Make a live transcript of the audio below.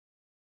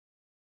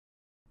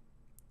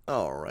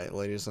Alright,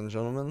 ladies and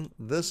gentlemen,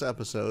 this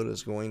episode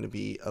is going to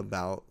be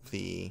about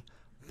the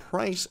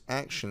price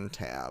action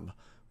tab,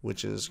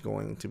 which is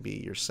going to be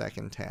your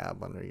second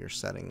tab under your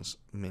settings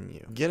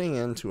menu. Getting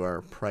into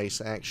our price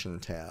action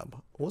tab,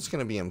 what's going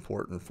to be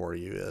important for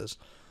you is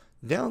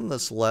down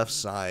this left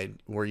side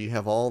where you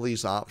have all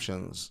these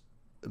options,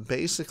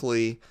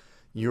 basically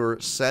you're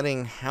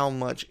setting how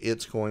much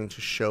it's going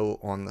to show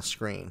on the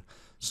screen.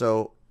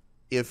 So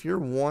if you're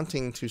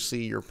wanting to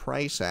see your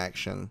price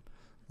action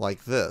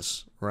like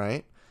this,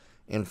 right,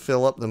 and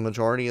fill up the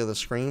majority of the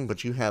screen,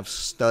 but you have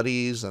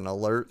studies and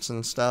alerts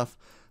and stuff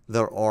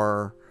that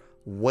are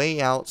way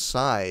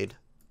outside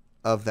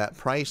of that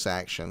price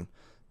action,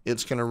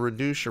 it's going to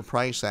reduce your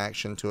price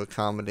action to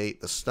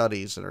accommodate the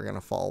studies that are going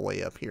to fall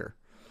way up here.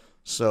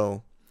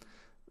 So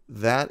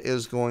that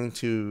is going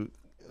to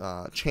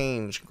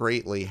change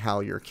greatly how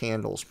your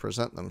candles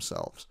present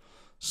themselves.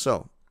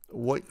 So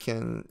what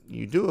can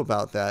you do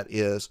about that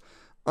is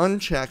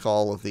uncheck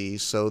all of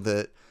these so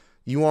that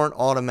you aren't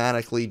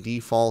automatically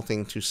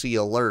defaulting to see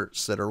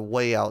alerts that are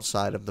way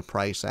outside of the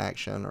price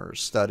action or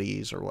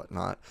studies or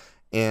whatnot,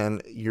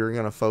 and you're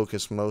going to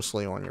focus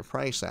mostly on your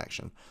price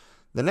action.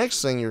 The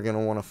next thing you're going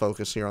to want to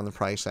focus here on the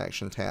price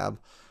action tab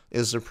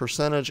is the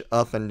percentage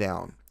up and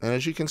down. And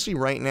as you can see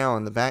right now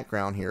in the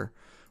background here,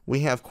 we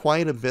have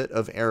quite a bit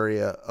of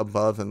area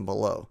above and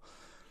below.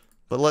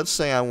 But let's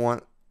say I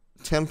want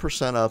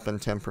 10% up and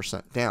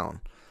 10%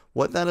 down.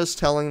 What that is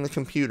telling the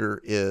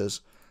computer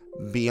is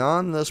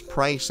beyond this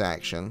price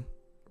action,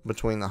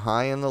 between the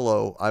high and the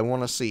low, I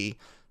want to see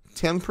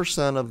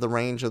 10% of the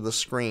range of the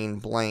screen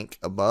blank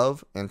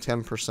above and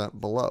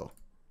 10% below.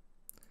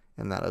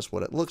 And that is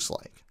what it looks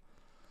like.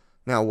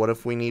 Now, what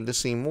if we need to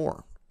see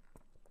more?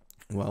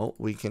 Well,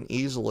 we can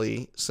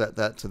easily set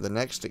that to the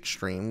next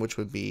extreme, which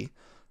would be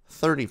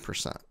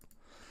 30%.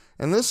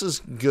 And this is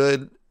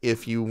good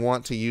if you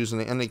want to use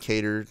an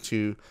indicator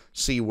to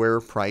see where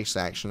price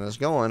action is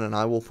going, and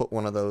I will put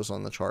one of those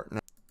on the chart now.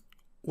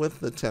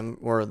 With the 10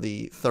 or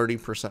the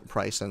 30%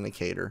 price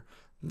indicator,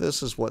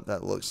 this is what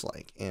that looks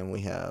like. And we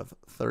have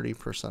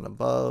 30%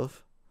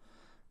 above,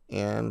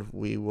 and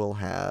we will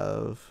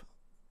have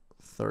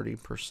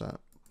 30%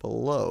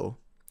 below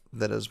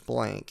that is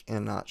blank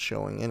and not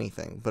showing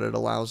anything, but it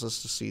allows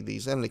us to see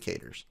these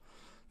indicators.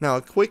 Now,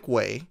 a quick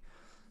way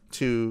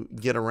to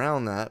get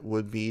around that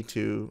would be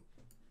to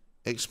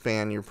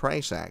expand your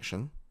price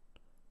action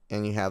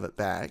and you have it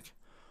back.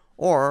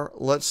 Or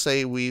let's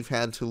say we've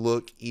had to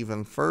look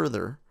even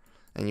further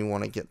and you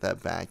want to get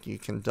that back. You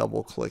can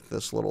double click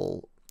this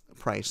little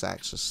price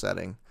axis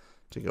setting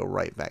to go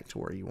right back to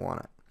where you want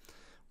it.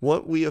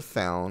 What we have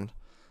found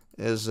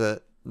is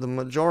that the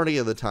majority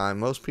of the time,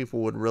 most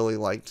people would really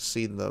like to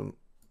see the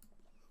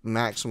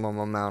maximum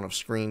amount of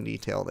screen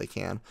detail they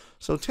can.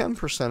 So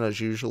 10% is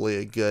usually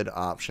a good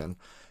option.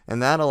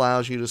 And that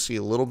allows you to see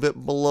a little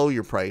bit below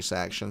your price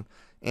action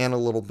and a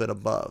little bit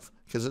above.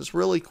 Because it's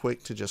really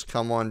quick to just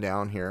come on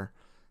down here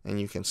and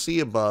you can see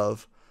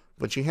above,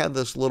 but you had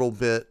this little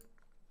bit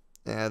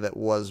that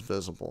was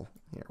visible.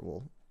 Here,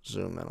 we'll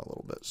zoom in a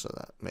little bit so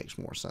that makes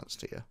more sense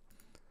to you.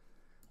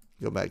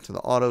 Go back to the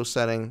auto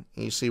setting,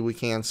 and you see we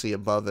can see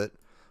above it,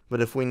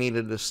 but if we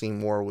needed to see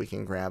more, we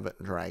can grab it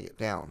and drag it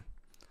down.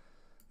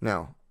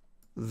 Now,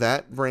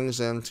 that brings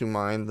into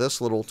mind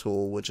this little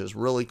tool, which is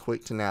really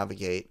quick to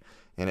navigate,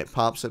 and it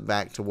pops it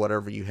back to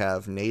whatever you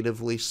have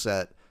natively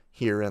set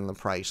here in the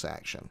price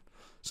action.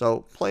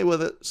 So play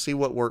with it, see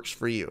what works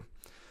for you.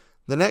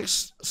 The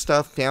next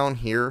stuff down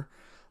here,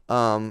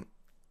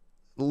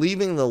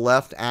 leaving the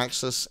left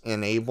axis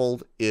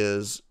enabled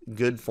is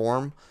good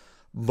form,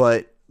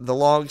 but the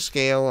log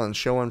scale and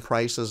showing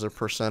price as a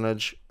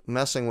percentage,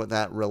 messing with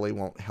that really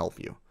won't help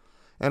you.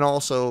 And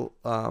also,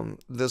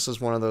 this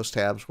is one of those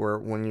tabs where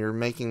when you're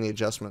making the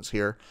adjustments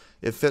here,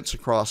 it fits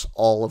across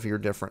all of your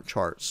different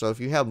charts. So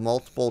if you have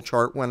multiple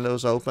chart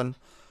windows open,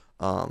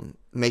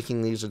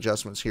 making these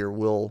adjustments here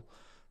will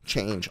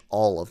change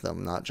all of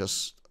them, not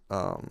just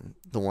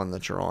the one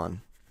that you're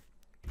on.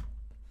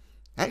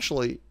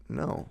 Actually,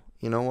 no.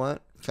 You know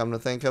what? Come to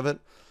think of it,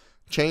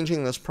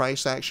 changing this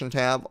price action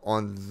tab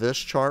on this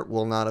chart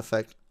will not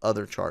affect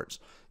other charts.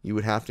 You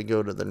would have to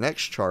go to the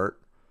next chart,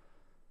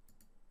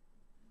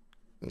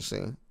 you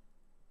see,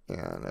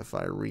 and if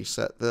I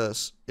reset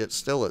this, it's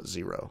still at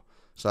 0.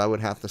 So I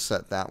would have to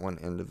set that one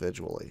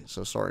individually.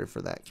 So sorry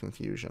for that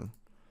confusion,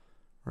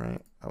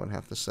 right? I would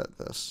have to set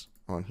this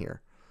on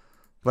here.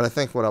 But I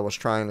think what I was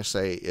trying to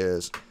say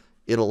is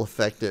it'll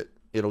affect it.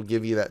 It'll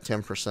give you that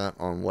 10%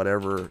 on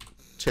whatever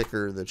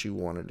ticker that you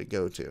wanted to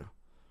go to,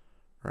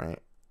 right?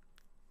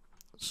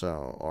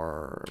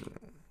 So,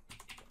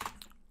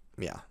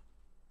 yeah.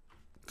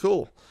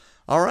 Cool.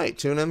 All right,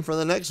 tune in for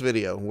the next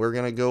video. We're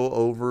going to go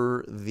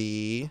over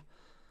the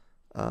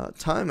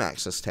time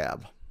axis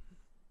tab.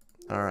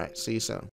 All right, see you soon.